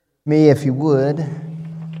Me, if you would,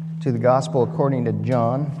 to the Gospel according to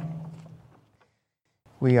John.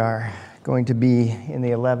 We are going to be in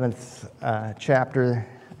the 11th chapter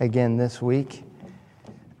again this week.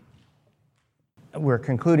 We're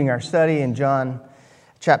concluding our study in John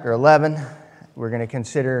chapter 11. We're going to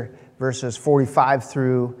consider verses 45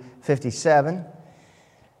 through 57.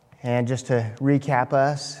 And just to recap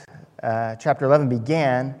us, chapter 11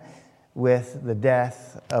 began with the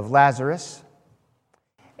death of Lazarus.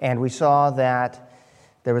 And we saw that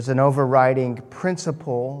there was an overriding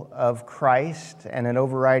principle of Christ and an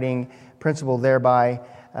overriding principle thereby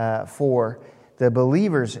for the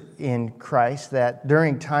believers in Christ, that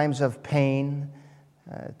during times of pain,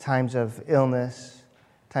 times of illness,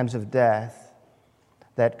 times of death,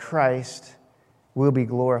 that Christ will be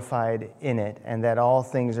glorified in it, and that all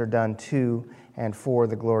things are done to and for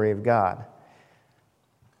the glory of God.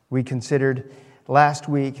 We considered last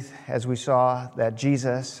week, as we saw, that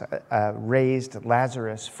Jesus raised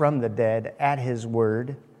Lazarus from the dead at His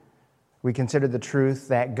word. We considered the truth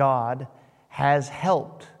that God has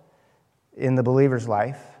helped in the believer's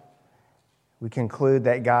life. We conclude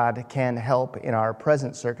that God can help in our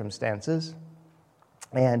present circumstances.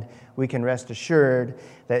 And we can rest assured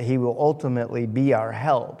that He will ultimately be our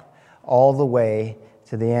help all the way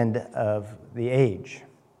to the end of the age.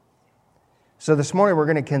 So this morning we're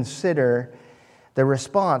going to consider the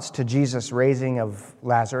response to Jesus' raising of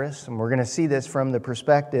Lazarus, and we're going to see this from the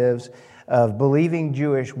perspectives of believing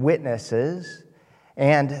Jewish witnesses,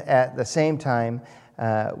 and at the same time,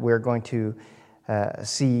 we're going to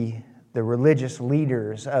see the religious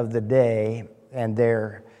leaders of the day and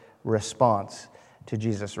their response to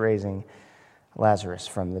Jesus raising Lazarus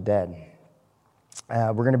from the dead.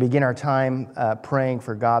 We're going to begin our time praying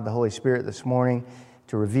for God, the Holy Spirit, this morning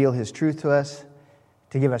to reveal His truth to us,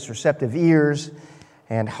 to give us receptive ears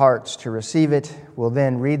and hearts to receive it. We'll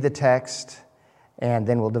then read the text, and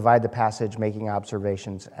then we'll divide the passage, making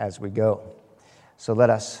observations as we go. So let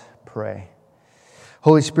us pray.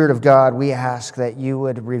 Holy Spirit of God, we ask that You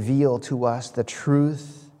would reveal to us the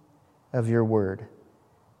truth of Your word,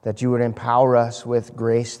 that You would empower us with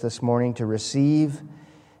grace this morning to receive,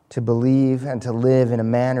 to believe, and to live in a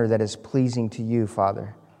manner that is pleasing to You,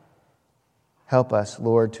 Father. Help us,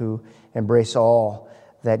 Lord, to embrace all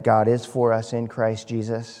that God is for us in Christ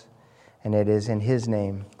Jesus, and it is in His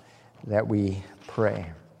name that we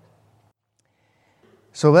pray.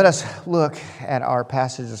 So let us look at our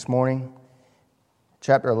passage this morning,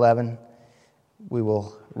 chapter 11. We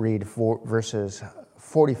will read verses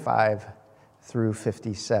 45 through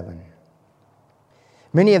 57.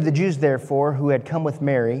 Many of the Jews, therefore, who had come with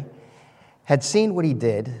Mary, had seen what He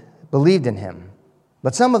did, believed in Him.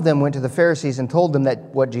 But some of them went to the Pharisees and told them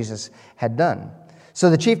that what Jesus had done. So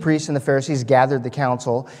the chief priests and the Pharisees gathered the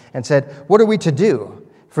council and said, "What are we to do?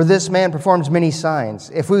 For this man performs many signs.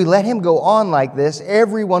 If we let him go on like this,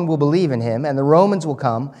 everyone will believe in him, and the Romans will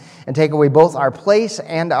come and take away both our place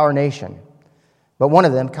and our nation." But one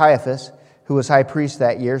of them, Caiaphas, who was high priest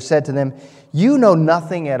that year, said to them, "You know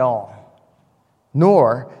nothing at all,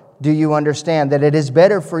 nor do you understand that it is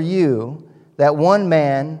better for you that one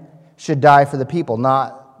man should die for the people,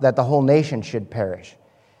 not that the whole nation should perish."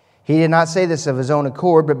 He did not say this of his own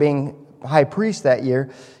accord, but being high priest that year,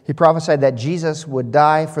 he prophesied that Jesus would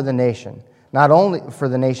die for the nation, not only for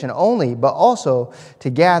the nation only, but also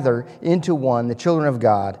to gather into one the children of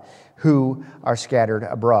God who are scattered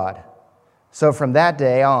abroad. So from that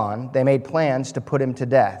day on, they made plans to put Him to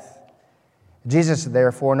death. Jesus,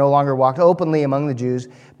 therefore, no longer walked openly among the Jews,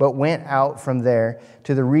 but went out from there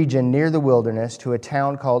to the region near the wilderness, to a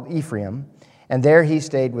town called Ephraim, and there He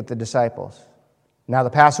stayed with the disciples. Now the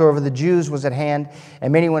Passover of the Jews was at hand,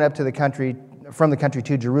 and many went up to the country from the country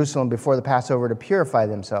to Jerusalem before the Passover to purify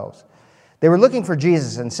themselves. They were looking for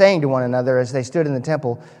Jesus and saying to one another as they stood in the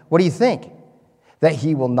temple, "What do you think? That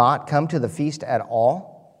He will not come to the feast at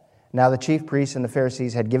all?" Now the chief priests and the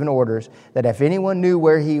Pharisees had given orders that if anyone knew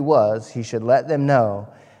where He was, he should let them know,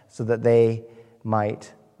 so that they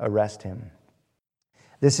might arrest Him.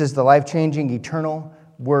 This is the life-changing, eternal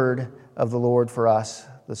word of the Lord for us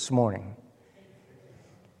this morning.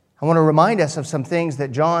 I want to remind us of some things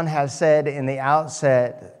that John has said in the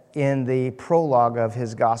outset in the prologue of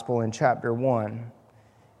his gospel in chapter 1.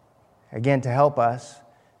 Again, to help us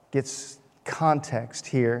get context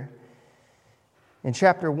here. In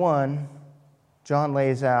chapter 1, John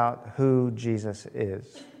lays out who Jesus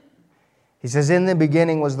is. He says, "In the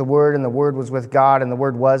beginning was the Word, and the Word was with God, and the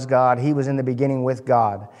Word was God. He was in the beginning with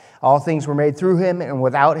God. All things were made through Him, and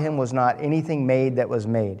without Him was not anything made that was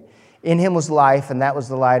made. In Him was life, and that was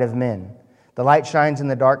the light of men. The light shines in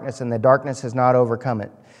the darkness, and the darkness has not overcome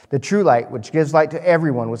it. The true light, which gives light to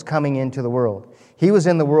everyone, was coming into the world. He was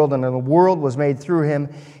in the world, and the world was made through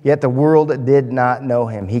him, yet the world did not know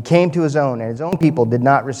him. He came to his own, and his own people did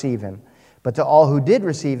not receive him. But to all who did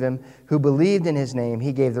receive him, who believed in his name,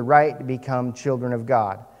 he gave the right to become children of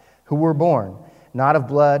God, who were born, not of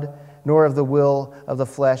blood, nor of the will of the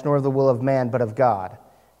flesh, nor of the will of man, but of God.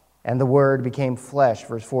 And the Word became flesh,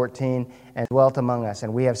 verse 14, and dwelt among us.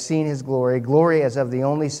 And we have seen his glory, glory as of the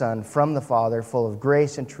only Son from the Father, full of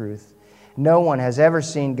grace and truth. No one has ever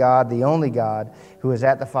seen God, the only God, who is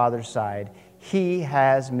at the Father's side. He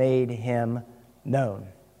has made him known.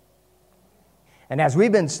 And as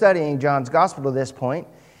we've been studying John's Gospel to this point,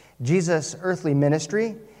 Jesus' earthly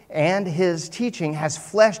ministry and his teaching has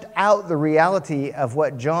fleshed out the reality of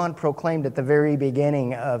what John proclaimed at the very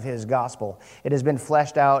beginning of his gospel. It has been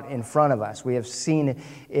fleshed out in front of us. We have seen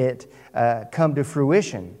it come to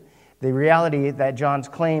fruition. The reality that John's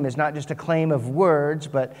claim is not just a claim of words,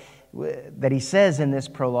 but that he says in this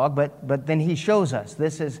prologue, but then he shows us.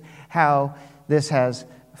 This is how this has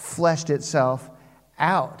fleshed itself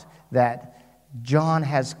out, that John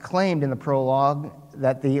has claimed in the prologue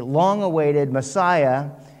that the long-awaited Messiah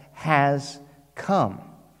has come.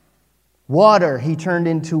 Water he turned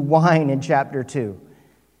into wine in chapter 2.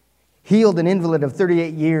 Healed an invalid of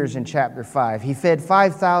 38 years in chapter 5. He fed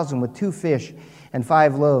 5,000 with 2 fish and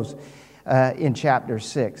 5 loaves in chapter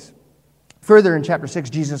 6. Further in chapter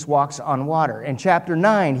 6, Jesus walks on water. In chapter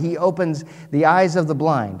 9, he opens the eyes of the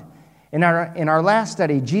blind. In our last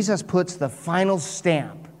study, Jesus puts the final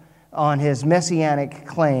stamp on his messianic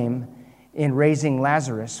claim in raising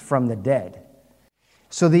Lazarus from the dead.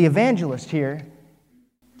 So the evangelist here,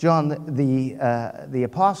 John the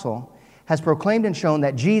apostle, has proclaimed and shown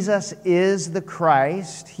that Jesus is the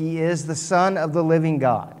Christ. He is the Son of the living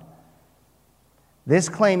God. This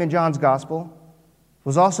claim in John's gospel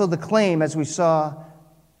was also the claim, as we saw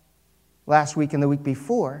last week and the week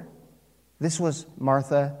before. This was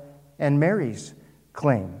Martha and Mary's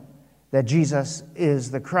claim, that Jesus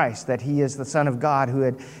is the Christ, that he is the Son of God who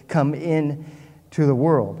had come into the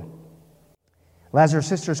world. Lazarus'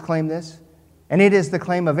 sisters claim this, and it is the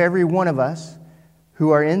claim of every one of us who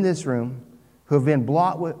are in this room, who have been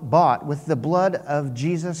bought with the blood of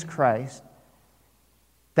Jesus Christ.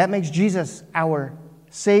 That makes Jesus our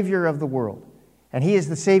Savior of the world, and he is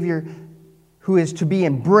the Savior who is to be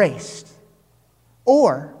embraced,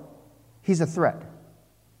 or he's a threat.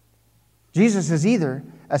 Jesus is either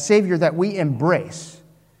a Savior that we embrace,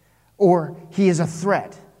 or he is a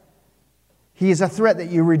threat. He is a threat that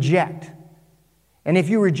you reject. And if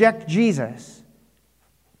you reject Jesus,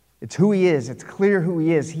 it's who he is. It's clear who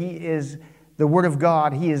he is. He is the Word of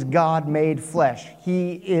God. He is God made flesh.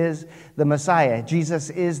 He is the Messiah.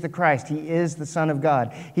 Jesus is the Christ. He is the Son of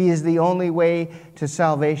God. He is the only way to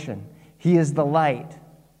salvation. He is the light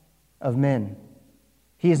of men.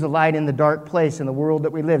 He is the light in the dark place in the world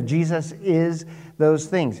that we live. Jesus is those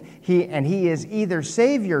things. He is either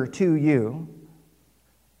Savior to you,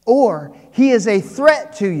 or he is a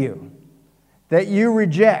threat to you that you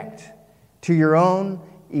reject to your own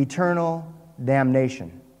eternal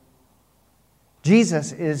damnation.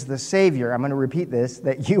 Jesus is the Savior, I'm going to repeat this,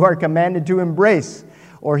 that you are commanded to embrace,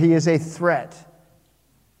 or he is a threat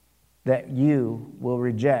that you will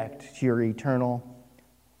reject to your eternal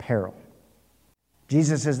peril.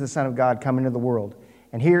 Jesus is the Son of God come into the world.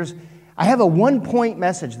 And I have a one-point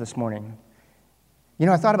message this morning. You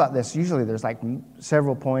know, I thought about this. Usually there's like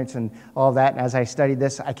several points and all that. And as I studied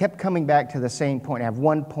this, I kept coming back to the same point. I have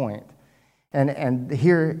one point. And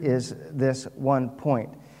here is this one point.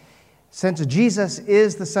 Since Jesus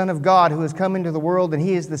is the Son of God who has come into the world and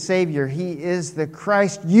he is the Savior, he is the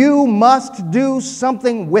Christ, you must do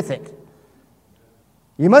something with it.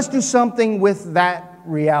 You must do something with that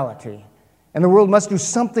reality. And the world must do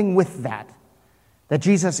something with that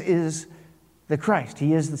Jesus is the Christ.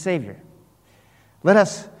 He is the Savior. Let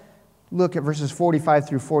us look at verses 45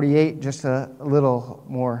 through 48 just a little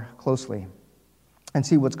more closely and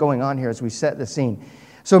see what's going on here as we set the scene.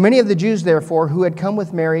 So many of the Jews, therefore, who had come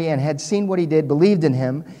with Mary and had seen what he did, believed in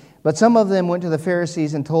him, but some of them went to the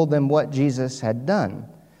Pharisees and told them what Jesus had done.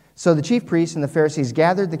 So the chief priests and the Pharisees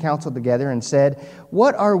gathered the council together and said,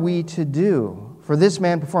 "What are we to do? For this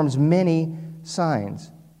man performs many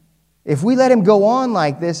signs. If we let him go on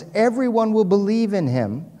like this, everyone will believe in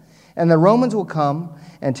him, and the Romans will come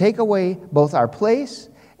and take away both our place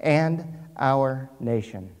and our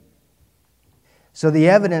nation." So the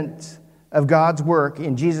evidence of God's work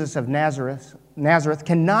in Jesus of Nazareth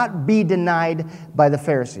cannot be denied by the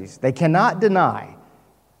Pharisees. They cannot deny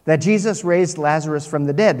that Jesus raised Lazarus from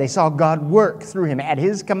the dead. They saw God work through him. At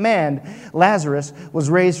his command, Lazarus was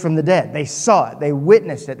raised from the dead. They saw it. They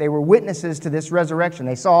witnessed it. They were witnesses to this resurrection.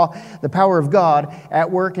 They saw the power of God at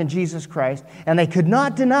work in Jesus Christ, and they could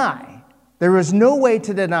not deny, there was no way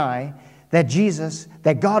to deny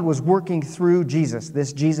that God was working through Jesus,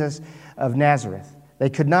 this Jesus of Nazareth. They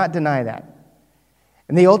could not deny that.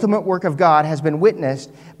 And the ultimate work of God has been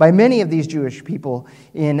witnessed by many of these Jewish people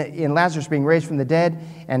in Lazarus being raised from the dead,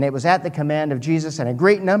 and it was at the command of Jesus, and a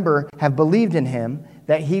great number have believed in him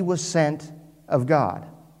that he was sent of God.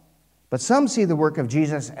 But some see the work of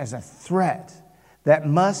Jesus as a threat that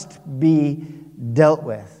must be dealt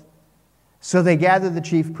with. So they gather the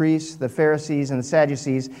chief priests, the Pharisees, and the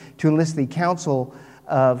Sadducees to enlist the counsel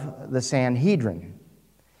of the Sanhedrin.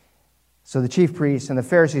 So the chief priests and the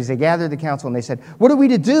Pharisees, they gathered the council and they said, "What are we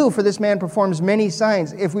to do? For this man performs many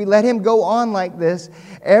signs. If we let him go on like this,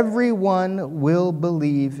 everyone will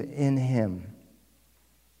believe in him.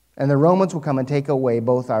 And the Romans will come and take away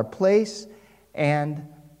both our place and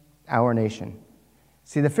our nation."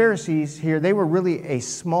 See, the Pharisees here, they were really a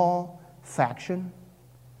small faction.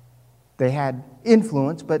 They had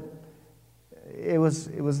influence, but it was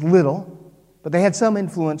little. But they had some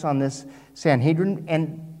influence on this Sanhedrin,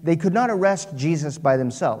 and they could not arrest Jesus by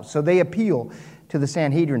themselves. So they appeal to the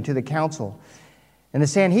Sanhedrin, to the council. And the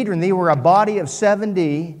Sanhedrin, they were a body of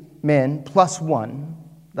 70 men plus one,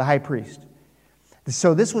 the high priest.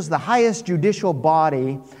 So this was the highest judicial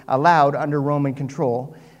body allowed under Roman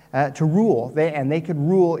control to rule. And they could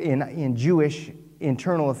rule in Jewish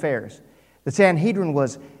internal affairs. The Sanhedrin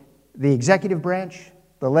was the executive branch,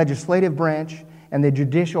 the legislative branch, and the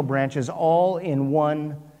judicial branches all in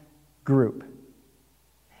one group.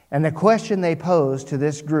 And the question they pose to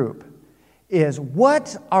this group is,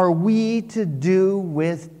 what are we to do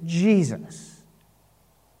with Jesus?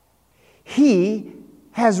 He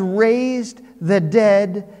has raised the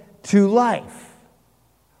dead to life.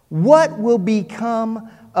 What will become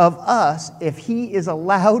of us if he is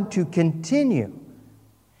allowed to continue?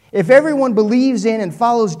 If everyone believes in and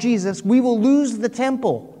follows Jesus, we will lose the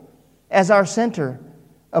temple as our center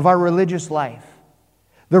of our religious life.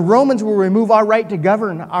 The Romans will remove our right to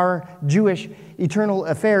govern our Jewish eternal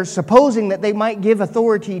affairs, supposing that they might give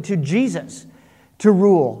authority to Jesus to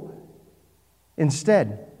rule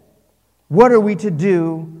instead. What are we to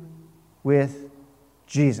do with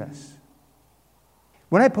Jesus?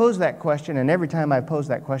 When I pose that question, and every time I pose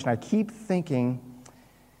that question, I keep thinking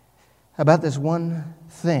about this one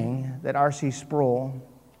thing that R.C. Sproul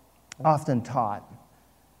often taught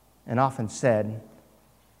and often said,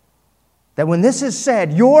 that when this is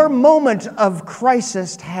said, your moment of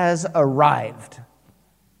crisis has arrived.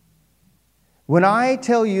 When I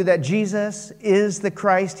tell you that Jesus is the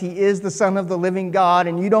Christ, he is the Son of the living God,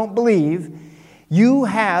 and you don't believe, you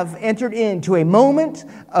have entered into a moment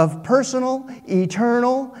of personal,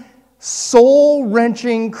 eternal,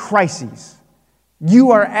 soul-wrenching crises.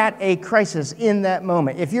 You are at a crisis in that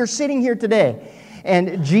moment. If you're sitting here today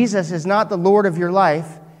and Jesus is not the Lord of your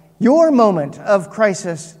life, your moment of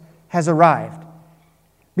crisis has arrived.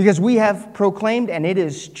 Because we have proclaimed, and it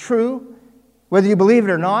is true, whether you believe it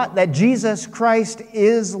or not, that Jesus Christ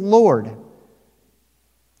is Lord.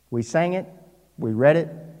 We sang it, we read it,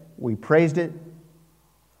 we praised it.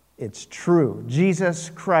 It's true. Jesus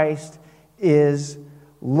Christ is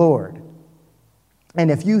Lord. And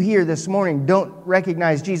if you here this morning don't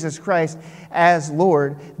recognize Jesus Christ as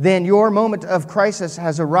Lord, then your moment of crisis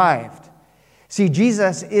has arrived. See,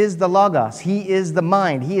 Jesus is the Logos. He is the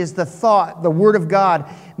mind. He is the thought, the Word of God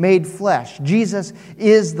made flesh. Jesus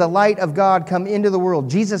is the light of God come into the world.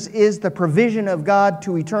 Jesus is the provision of God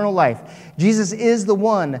to eternal life. Jesus is the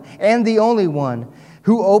one and the only one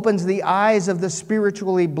who opens the eyes of the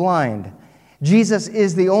spiritually blind. Jesus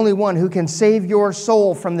is the only one who can save your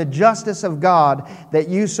soul from the justice of God that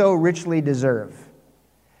you so richly deserve.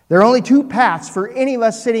 There are only two paths for any of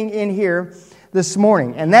us sitting in here this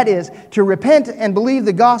morning, and that is to repent and believe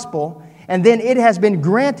the gospel, and then it has been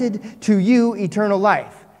granted to you eternal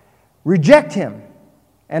life. Reject him,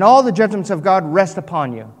 and all the judgments of God rest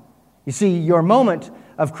upon you. You see, your moment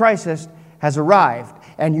of crisis has arrived,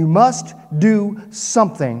 and you must do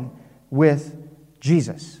something with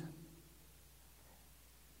Jesus.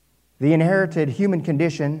 The inherited human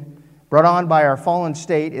condition brought on by our fallen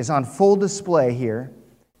state is on full display here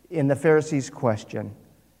in the Pharisees' question.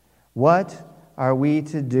 What are we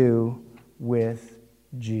to do with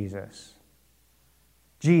Jesus?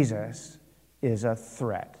 Jesus is a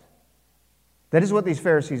threat. That is what these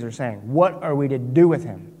Pharisees are saying. What are we to do with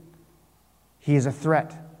him? He is a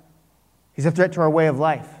threat. He's a threat to our way of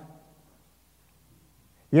life.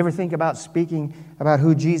 You ever think about speaking about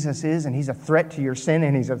who Jesus is, and He's a threat to your sin,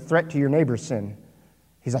 and He's a threat to your neighbor's sin?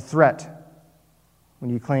 He's a threat when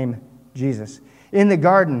you claim Jesus. In the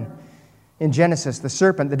garden, in Genesis, the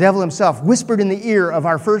serpent, the devil himself, whispered in the ear of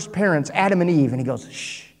our first parents, Adam and Eve, and he goes,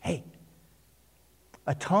 shh, hey,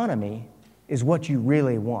 autonomy is what you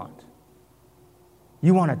really want.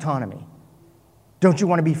 You want autonomy. Don't you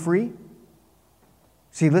want to be free?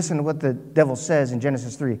 See, listen to what the devil says in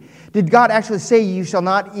Genesis 3. Did God actually say, you shall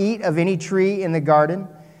not eat of any tree in the garden?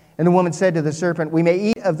 And the woman said to the serpent, we may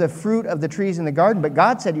eat of the fruit of the trees in the garden, but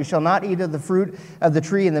God said, you shall not eat of the fruit of the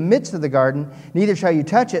tree in the midst of the garden, neither shall you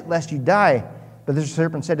touch it, lest you die. But the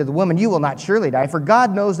serpent said to the woman, you will not surely die, for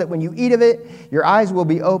God knows that when you eat of it, your eyes will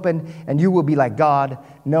be opened, and you will be like God,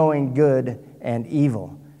 knowing good and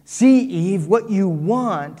evil. See, Eve, what you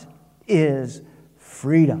want is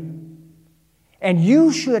freedom. And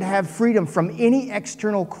you should have freedom from any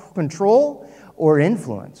external control or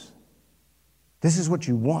influence. This is what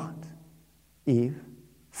you want, Eve.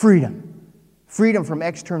 Freedom. Freedom from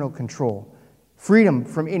external control. Freedom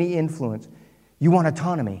from any influence. You want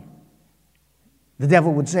autonomy. The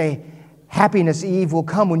devil would say, happiness, Eve, will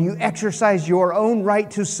come when you exercise your own right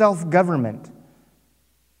to self-government.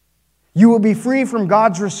 You will be free from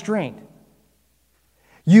God's restraint.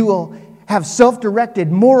 You will have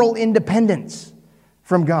self-directed moral independence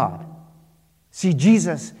from God. See,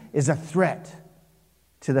 Jesus is a threat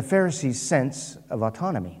to the Pharisees' sense of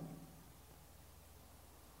autonomy.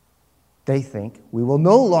 They think we will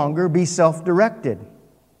no longer be self-directed.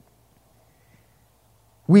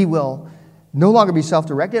 We will no longer be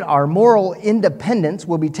self-directed. Our moral independence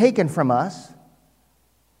will be taken from us,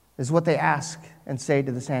 is what they ask and say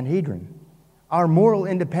to the Sanhedrin. Our moral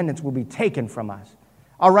independence will be taken from us.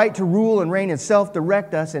 Our right to rule and reign and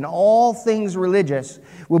self-direct us in all things religious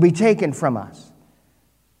will be taken from us.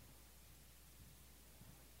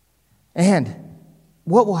 And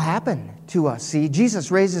what will happen to us? See,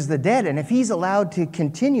 Jesus raises the dead, and if He's allowed to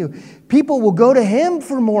continue, people will go to Him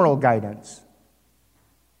for moral guidance.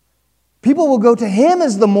 People will go to Him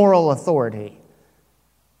as the moral authority.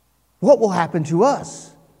 What will happen to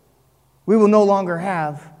us? We will no longer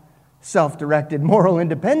have self-directed moral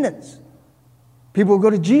independence. People will go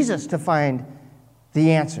to Jesus to find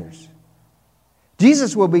the answers.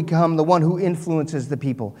 Jesus will become the one who influences the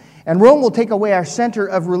people. And Rome will take away our center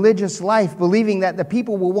of religious life, believing that the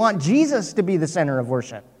people will want Jesus to be the center of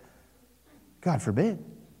worship. God forbid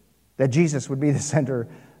that Jesus would be the center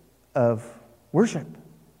of worship.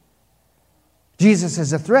 Jesus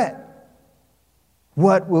is a threat.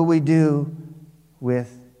 What will we do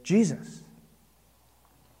with Jesus?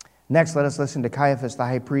 Next, let us listen to Caiaphas, the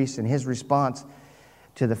high priest, and his response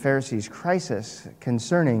to the Pharisees' crisis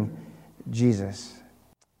concerning Jesus.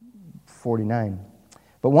 49.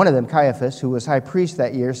 But one of them, Caiaphas, who was high priest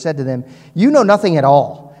that year, said to them, you know nothing at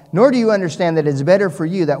all, nor do you understand that it is better for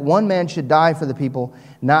you that one man should die for the people,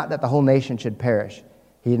 not that the whole nation should perish.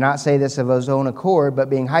 He did not say this of his own accord, but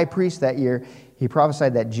being high priest that year, he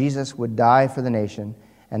prophesied that Jesus would die for the nation,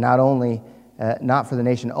 and not for the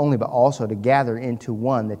nation only, but also to gather into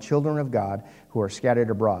one the children of God who are scattered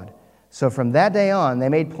abroad. So from that day on, they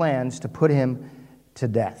made plans to put him to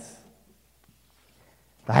death.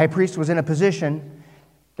 The high priest was in a position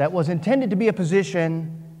that was intended to be a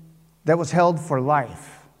position that was held for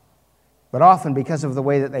life. But often, because of the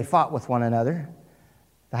way that they fought with one another,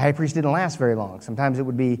 the high priest didn't last very long. Sometimes it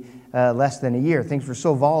would be less than a year. Things were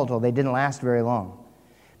so volatile, they didn't last very long.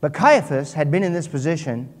 But Caiaphas had been in this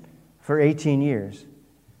position for 18 years.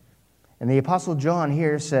 And the Apostle John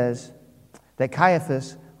here says that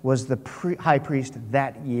Caiaphas was the high priest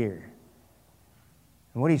that year.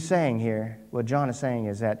 And what he's saying here, what John is saying,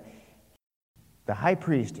 is that the high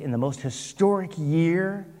priest in the most historic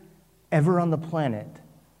year ever on the planet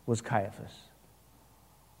was Caiaphas.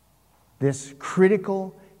 This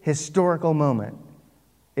critical, historical moment,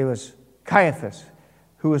 it was Caiaphas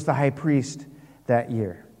who was the high priest that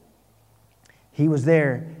year. He was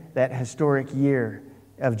there that historic year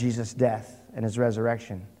of Jesus' death and His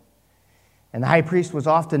resurrection. And the high priest was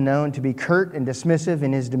often known to be curt and dismissive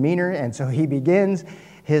in his demeanor, and so he begins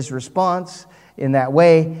his response in that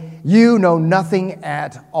way, you know nothing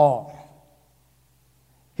at all.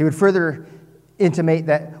 He would further intimate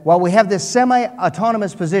that while we have this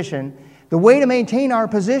semi-autonomous position, the way to maintain our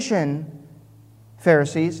position,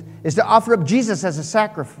 Pharisees, is to offer up Jesus as a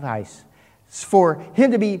sacrifice, for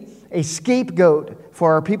Him to be a scapegoat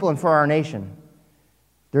for our people and for our nation.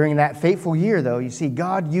 During that fateful year, though, you see,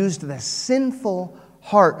 God used the sinful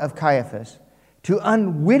heart of Caiaphas to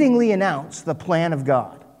unwittingly announce the plan of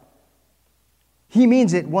God. He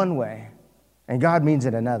means it one way, and God means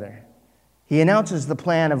it another. He announces the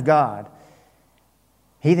plan of God.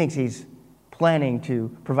 He thinks he's planning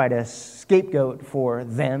to provide a scapegoat for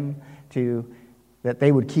them, that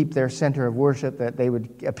they would keep their center of worship, that they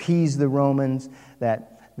would appease the Romans,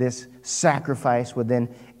 that this sacrifice would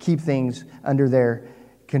then keep things under their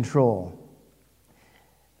control.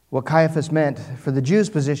 What Caiaphas meant for the Jews'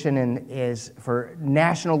 position is for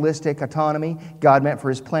nationalistic autonomy. God meant for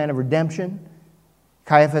his plan of redemption.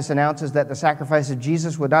 Caiaphas announces that the sacrifice of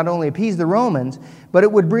Jesus would not only appease the Romans, but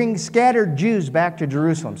it would bring scattered Jews back to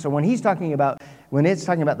Jerusalem. So when it's talking about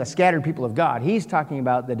the scattered people of God, he's talking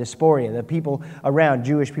about the diaspora, the people around,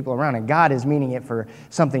 Jewish people around. And God is meaning it for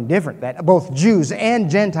something different, that both Jews and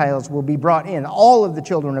Gentiles will be brought in. All of the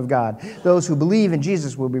children of God, those who believe in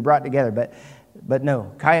Jesus, will be brought together. But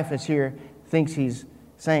no, Caiaphas here thinks he's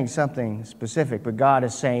saying something specific, but God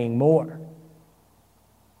is saying more.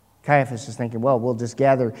 Caiaphas is thinking, well, we'll just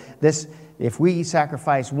gather this. If we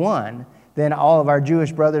sacrifice one, then all of our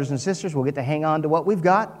Jewish brothers and sisters will get to hang on to what we've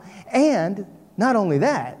got. And not only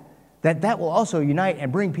that will also unite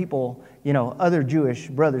and bring people, other Jewish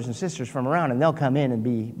brothers and sisters from around, and they'll come in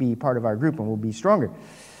and be part of our group, and we'll be stronger.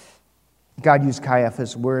 God used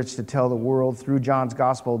Caiaphas' words to tell the world through John's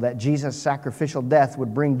gospel that Jesus' sacrificial death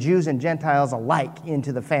would bring Jews and Gentiles alike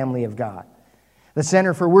into the family of God. The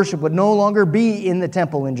center for worship would no longer be in the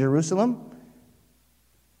temple in Jerusalem,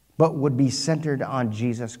 but would be centered on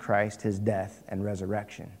Jesus Christ, his death and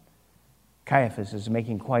resurrection. Caiaphas is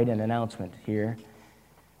making quite an announcement here.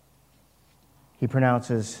 He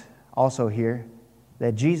pronounces also here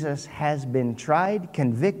that Jesus has been tried,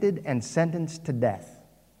 convicted, and sentenced to death.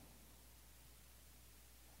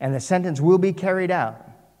 And the sentence will be carried out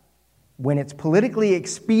when it's politically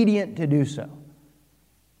expedient to do so.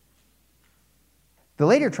 The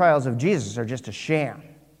later trials of Jesus are just a sham.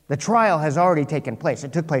 The trial has already taken place.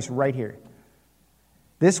 It took place right here.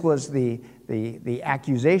 This was the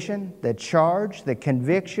accusation, the charge, the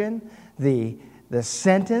conviction, the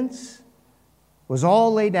sentence was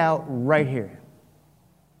all laid out right here.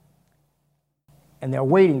 And they're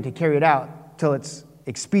waiting to carry it out till it's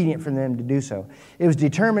expedient for them to do so. It was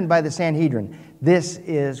determined by the Sanhedrin. This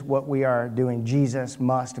is what we are doing. Jesus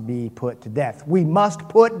must be put to death. We must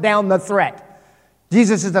put down the threat.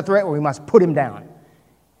 Jesus is the threat where we must put him down.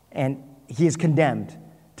 And he is condemned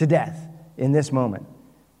to death in this moment.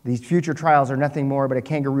 These future trials are nothing more but a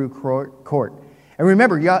kangaroo court. And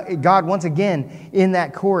remember, God once again in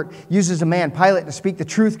that court uses a man, Pilate, to speak the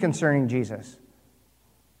truth concerning Jesus.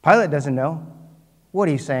 Pilate doesn't know what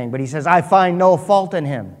he's saying, but he says, I find no fault in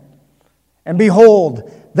him. And behold,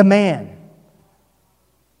 the man.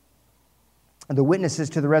 And the witnesses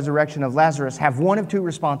to the resurrection of Lazarus have one of two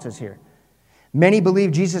responses here. Many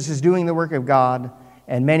believe Jesus is doing the work of God,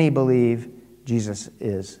 and many believe Jesus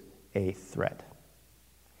is a threat.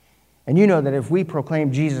 And you know that if we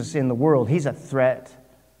proclaim Jesus in the world, he's a threat.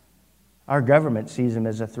 Our government sees him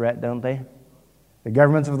as a threat, don't they? The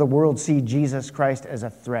governments of the world see Jesus Christ as a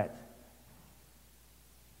threat.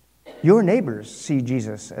 Your neighbors see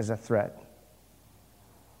Jesus as a threat.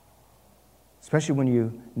 Especially when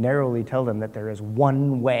you narrowly tell them that there is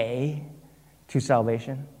one way to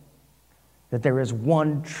salvation, that there is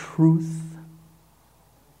one truth,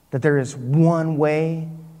 that there is one way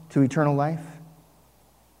to eternal life.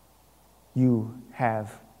 You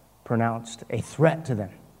have pronounced a threat to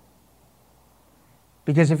them.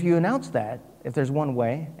 Because if you announce that, if there's one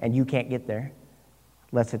way and you can't get there,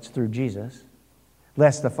 lest it's through Jesus,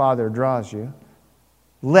 lest the Father draws you,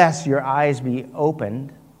 lest your eyes be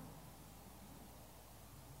opened,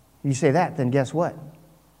 you say that, then guess what?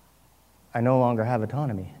 I no longer have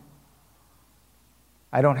autonomy.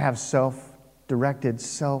 I don't have self-directed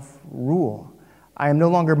self-rule. I am no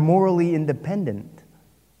longer morally independent.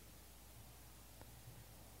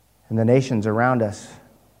 And the nations around us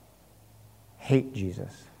hate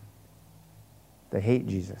Jesus. They hate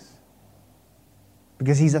Jesus.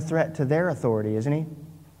 Because he's a threat to their authority, isn't he?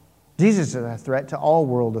 Jesus is a threat to all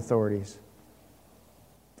world authorities.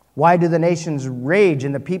 Why do the nations rage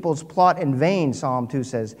and the peoples plot in vain, Psalm 2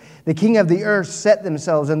 says. The king of the earth set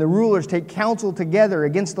themselves, and the rulers take counsel together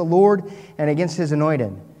against the Lord and against his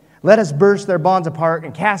anointed. Let us burst their bonds apart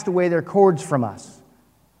and cast away their cords from us.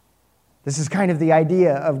 This is kind of the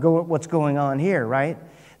idea of what's going on here, right?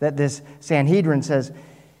 That this Sanhedrin says,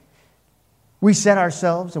 we set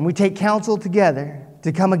ourselves and we take counsel together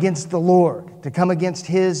to come against the Lord, to come against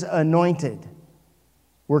his anointed.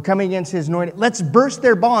 We're coming against his anointed. Let's burst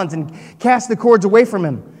their bonds and cast the cords away from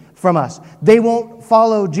us. They won't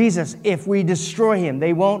follow Jesus if we destroy him.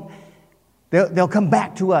 They'll come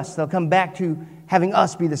back to us. They'll come back to having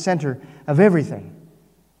us be the center of everything.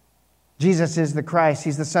 Jesus is the Christ.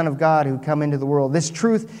 He's the Son of God who come into the world. This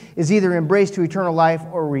truth is either embraced to eternal life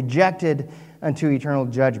or rejected unto eternal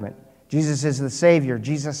judgment. Jesus is the Savior.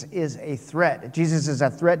 Jesus is a threat. Jesus is a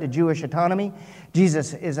threat to Jewish autonomy.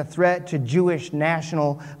 Jesus is a threat to Jewish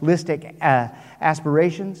nationalistic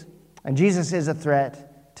aspirations. And Jesus is a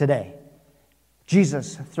threat today.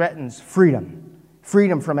 Jesus threatens freedom,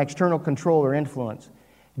 freedom from external control or influence.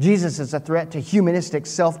 Jesus is a threat to humanistic,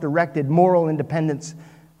 self-directed, moral independence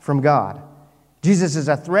from God. Jesus is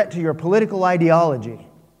a threat to your political ideology.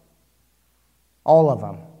 All of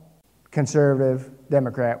them. Conservative,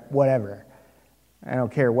 Democrat, whatever. I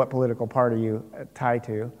don't care what political party you tie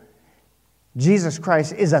to. Jesus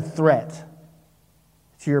Christ is a threat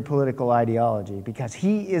to your political ideology because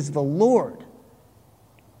He is the Lord.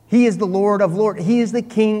 He is the Lord of lords. He is the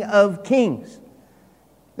King of kings.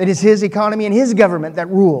 It is His economy and His government that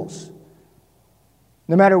rules.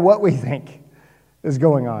 No matter what we think is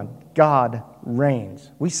going on, God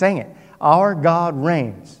reigns. We sang it. Our God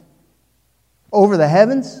reigns over the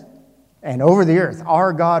heavens and over the earth.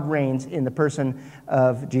 Our God reigns in the person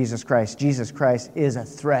of Jesus Christ. Jesus Christ is a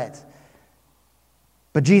threat.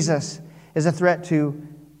 But Jesus is a threat to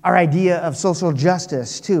our idea of social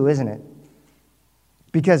justice too, isn't it?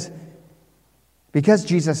 Because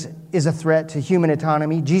Jesus is a threat to human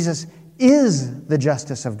autonomy, Jesus is the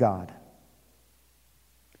justice of God.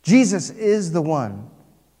 Jesus is the one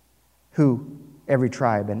who every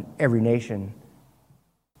tribe and every nation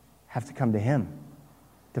have to come to Him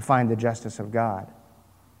to find the justice of God.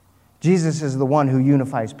 Jesus is the one who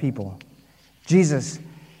unifies people. Jesus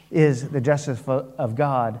is the justice of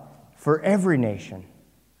God for every nation.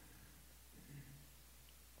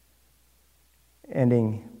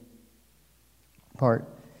 Ending part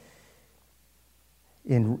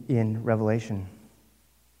in Revelation.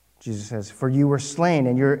 Jesus says, "For you were slain,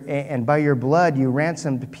 and by your blood you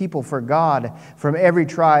ransomed people for God from every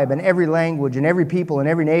tribe and every language and every people and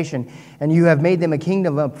every nation. And you have made them a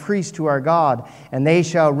kingdom of priests to our God, and they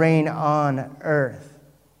shall reign on earth."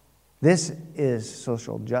 This is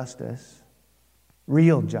social justice,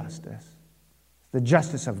 real justice, the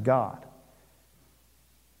justice of God.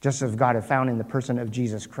 Justice of God is found in the person of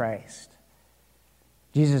Jesus Christ.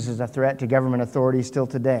 Jesus is a threat to government authority still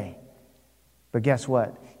today. But guess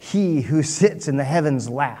what? He who sits in the heavens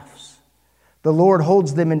laughs. The Lord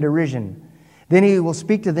holds them in derision. Then He will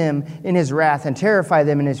speak to them in His wrath and terrify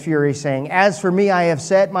them in His fury, saying, "As for me, I have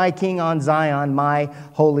set my king on Zion, my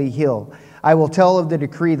holy hill. I will tell of the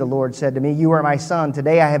decree," the Lord said to me. "You are my son.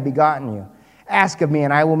 Today I have begotten you. Ask of me,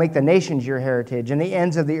 and I will make the nations your heritage, and the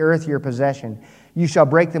ends of the earth your possession. You shall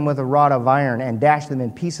break them with a rod of iron, and dash them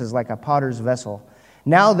in pieces like a potter's vessel.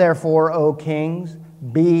 Now therefore, O kings,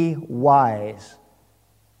 be wise.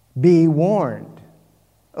 Be warned,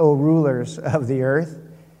 O rulers of the earth.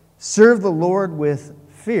 Serve the Lord with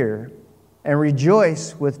fear, and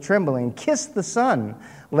rejoice with trembling. Kiss the Son,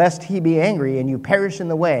 lest He be angry, and you perish in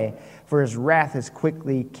the way, for His wrath is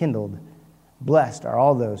quickly kindled. Blessed are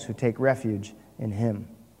all those who take refuge in Him."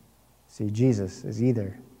 See, Jesus is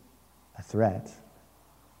either a threat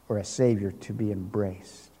or a Savior to be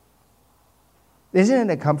embraced. Isn't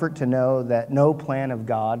it a comfort to know that no plan of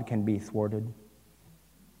God can be thwarted?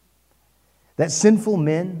 That sinful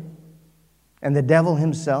men and the devil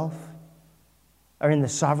himself are in the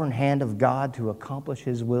sovereign hand of God to accomplish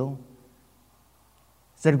His will?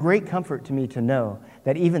 It's a great comfort to me to know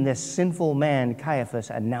that even this sinful man, Caiaphas,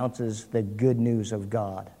 announces the good news of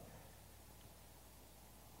God.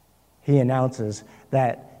 He announces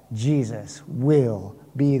that Jesus will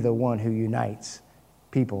be the one who unites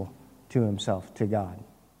people to Himself, to God.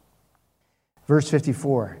 Verse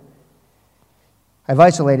 54. I've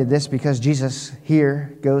isolated this because Jesus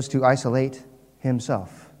here goes to isolate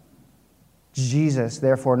Himself. Jesus,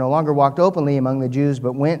 therefore, no longer walked openly among the Jews,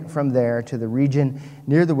 but went from there to the region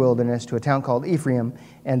near the wilderness, to a town called Ephraim,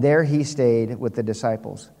 and there He stayed with the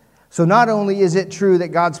disciples. So not only is it true that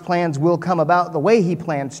God's plans will come about the way He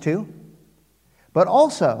plans to, but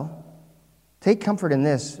also, take comfort in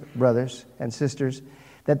this, brothers and sisters,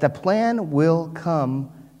 that the plan will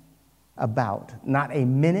come about not a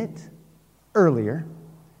minute earlier,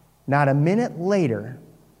 not a minute later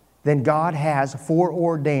than God has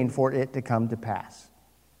foreordained for it to come to pass.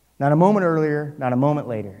 Not a moment earlier, not a moment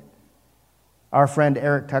later. Our friend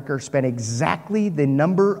Eric Tucker spent exactly the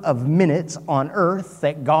number of minutes on earth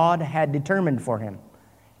that God had determined for him.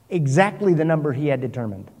 Exactly the number He had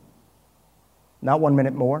determined. Not 1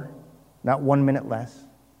 minute more, not 1 minute less.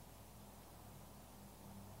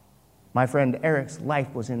 My friend Eric's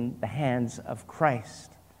life was in the hands of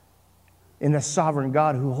Christ, in the sovereign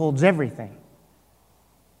God who holds everything,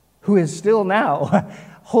 who is still now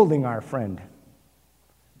holding our friend,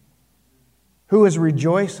 who is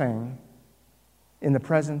rejoicing in the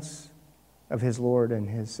presence of his Lord and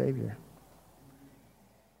his Savior.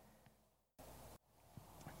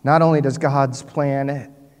 Not only does God's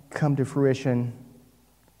plan come to fruition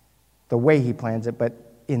the way he plans it, but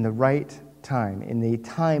in the right time, in the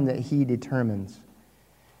time that he determines.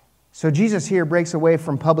 So Jesus here breaks away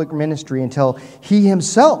from public ministry until he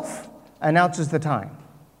himself announces the time.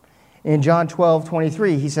 In John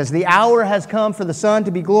 12:23, he says, "The hour has come for the Son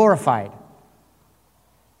to be glorified.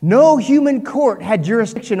 No human court had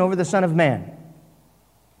jurisdiction over the Son of Man."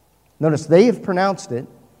 Notice, they have pronounced it.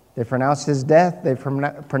 They've pronounced his death. They've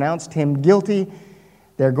pronounced him guilty.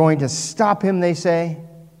 They're going to stop him, they say.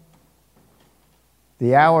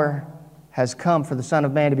 The hour has come for the Son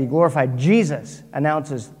of Man to be glorified. Jesus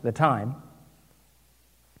announces the time.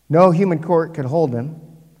 No human court could hold him.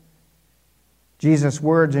 Jesus'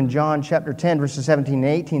 words in John chapter 10, verses 17 and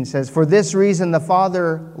 18 says, "For this reason the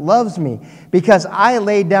Father loves me, because I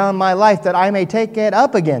laid down my life that I may take it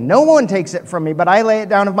up again. No one takes it from me, but I lay it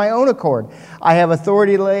down of my own accord. I have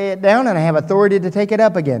authority to lay it down, and I have authority to take it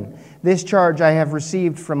up again. This charge I have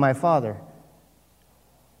received from my Father."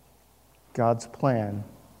 God's plan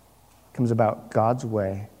comes about God's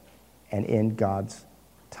way and in God's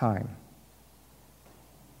time.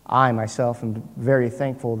 I myself am very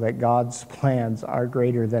thankful that God's plans are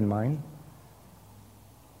greater than mine,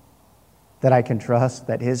 that I can trust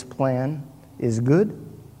that his plan is good.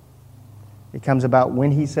 It comes about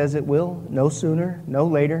when he says it will, no sooner, no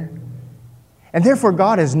later. And therefore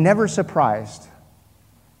God is never surprised,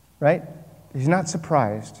 right? He's not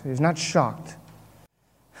surprised. He's not shocked.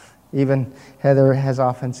 Even Heather has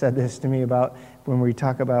often said this to me about when we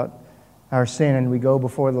talk about our sin and we go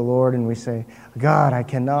before the Lord and we say, "God, I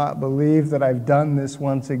cannot believe that I've done this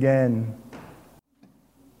once again."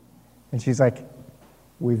 And she's like,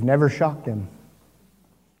 "We've never shocked him.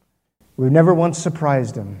 We've never once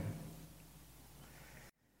surprised him."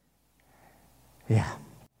 Yeah.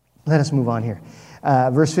 Let us move on here.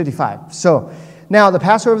 Verse 55. "So now the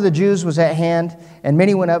Passover of the Jews was at hand, and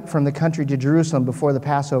many went up from the country to Jerusalem before the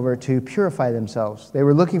Passover to purify themselves. They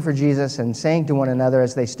were looking for Jesus and saying to one another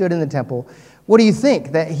as they stood in the temple, 'What do you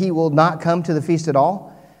think, that he will not come to the feast at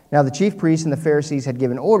all?' Now the chief priests and the Pharisees had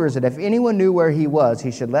given orders that if anyone knew where he was,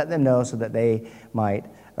 he should let them know so that they might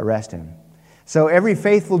arrest him." So every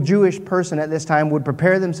faithful Jewish person at this time would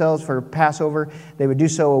prepare themselves for Passover. They would do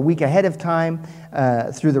so a week ahead of time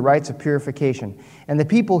through the rites of purification. And the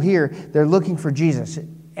people here, they're looking for Jesus.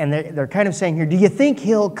 And they're kind of saying here, do you think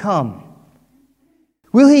he'll come?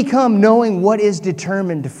 Will he come knowing what is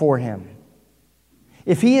determined for him?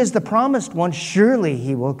 If he is the promised one, surely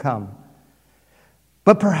he will come.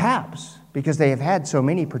 But perhaps, because they have had so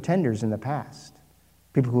many pretenders in the past,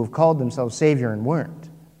 people who have called themselves Savior and weren't,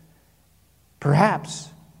 perhaps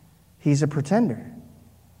he's a pretender,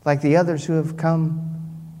 like the others who have come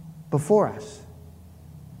before us.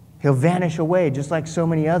 He'll vanish away just like so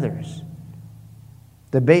many others.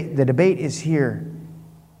 The debate is here.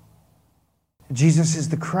 Jesus is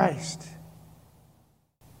the Christ.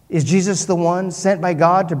 Is Jesus the one sent by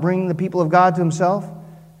God to bring the people of God to himself?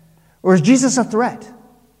 Or is Jesus a threat?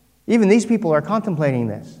 Even these people are contemplating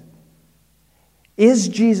this. Is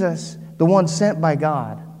Jesus the one sent by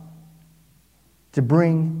God to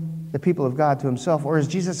bring the people of God to himself? Or is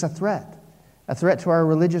Jesus a threat? A threat to our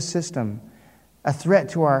religious system, a threat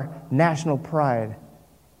to our national pride,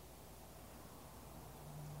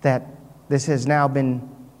 that this has now been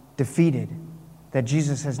defeated, that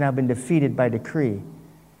Jesus has now been defeated by decree.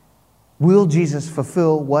 Will Jesus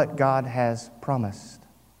fulfill what God has promised?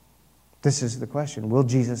 This is the question. Will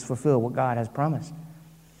Jesus fulfill what God has promised?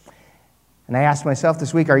 And I asked myself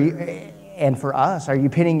this week, and for us, are you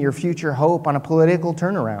pinning your future hope on a political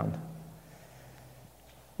turnaround?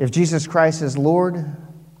 If Jesus Christ is Lord,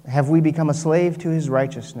 have we become a slave to his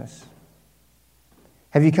righteousness?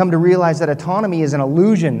 Have you come to realize that autonomy is an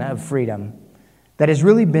illusion of freedom that has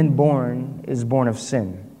really been born of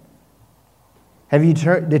sin? Have you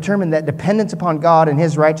determined that dependence upon God and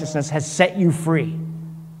his righteousness has set you free?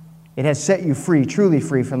 It has set you free, truly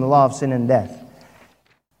free from the law of sin and death.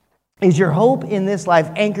 Is your hope in this life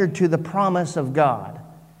anchored to the promise of God?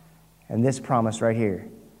 And this promise right here,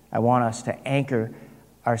 I want us to anchor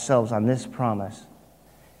ourselves on this promise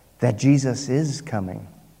that Jesus is coming.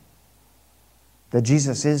 That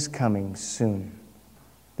Jesus is coming soon.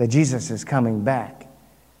 That Jesus is coming back.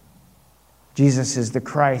 Jesus is the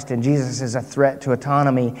Christ, and Jesus is a threat to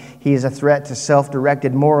autonomy. He is a threat to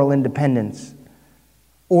self-directed moral independence.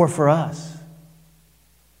 Or for us,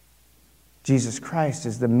 Jesus Christ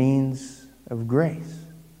is the means of grace.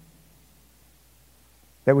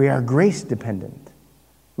 that we are grace dependent.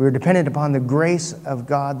 We are dependent upon the grace of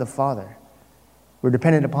God the Father. We're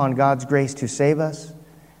dependent upon God's grace to save us.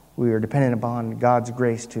 We are dependent upon God's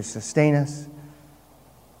grace to sustain us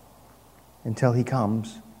until He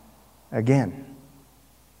comes again.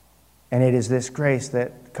 And it is this grace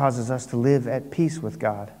that causes us to live at peace with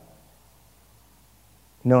God,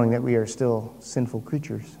 knowing that we are still sinful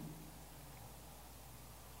creatures.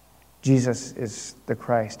 Jesus is the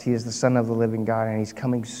Christ. He is the Son of the living God, and He's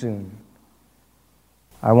coming soon.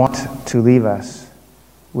 I want to leave us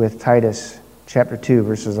with Titus chapter 2,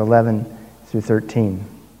 verses 11 through 13.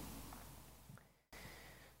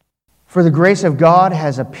 For the grace of God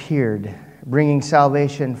has appeared, bringing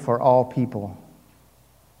salvation for all people,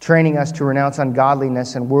 training us to renounce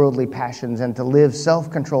ungodliness and worldly passions and to live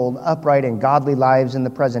self-controlled, upright, and godly lives in the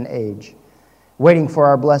present age, waiting for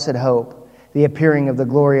our blessed hope, the appearing of the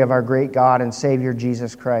glory of our great God and Savior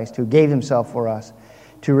Jesus Christ, who gave Himself for us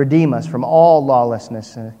to redeem us from all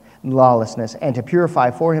lawlessness and to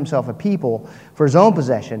purify for Himself a people for His own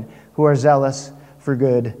possession who are zealous for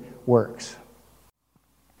good works.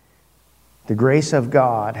 The grace of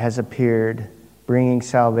God has appeared, bringing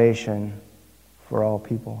salvation for all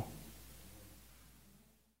people.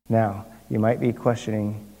 Now, you might be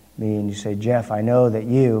questioning me and you say, Jeff, I know that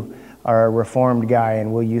you are a Reformed guy,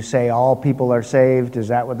 and will you say all people are saved? Is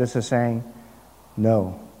that what this is saying?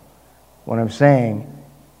 No. What I'm saying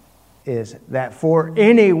is that for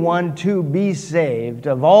anyone to be saved,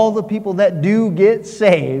 of all the people that do get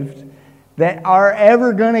saved, that are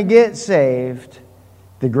ever going to get saved,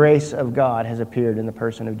 the grace of God has appeared in the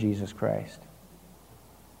person of Jesus Christ.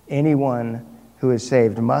 Anyone who is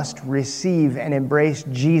saved must receive and embrace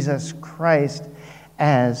Jesus Christ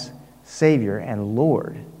as Savior and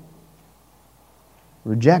Lord.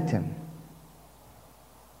 Reject Him.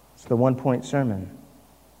 It's the one-point sermon.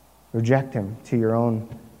 Reject Him to your own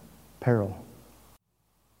peril.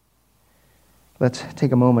 Let's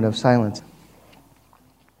take a moment of silence.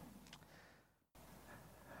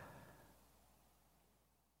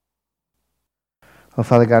 Oh,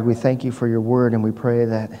 Father God, we thank You for Your word, and we pray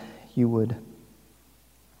that You would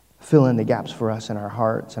fill in the gaps for us in our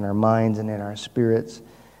hearts and our minds and in our spirits.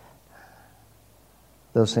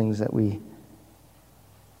 Those things that we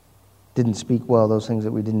didn't speak well, those things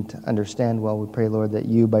that we didn't understand well. We pray, Lord, that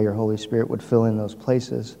You, by Your Holy Spirit, would fill in those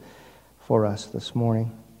places for us this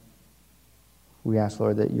morning. We ask,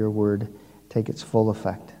 Lord, that Your word take its full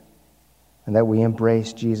effect, and that we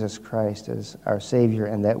embrace Jesus Christ as our Savior,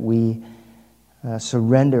 and that we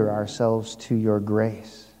surrender ourselves to Your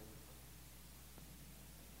grace,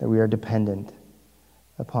 that we are dependent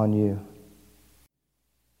upon You,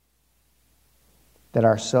 that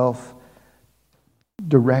our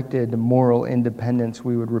self-directed moral independence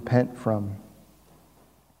we would repent from,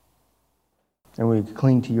 and we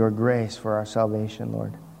cling to Your grace for our salvation,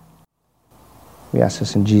 Lord. We ask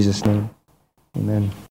this in Jesus' name. Amen.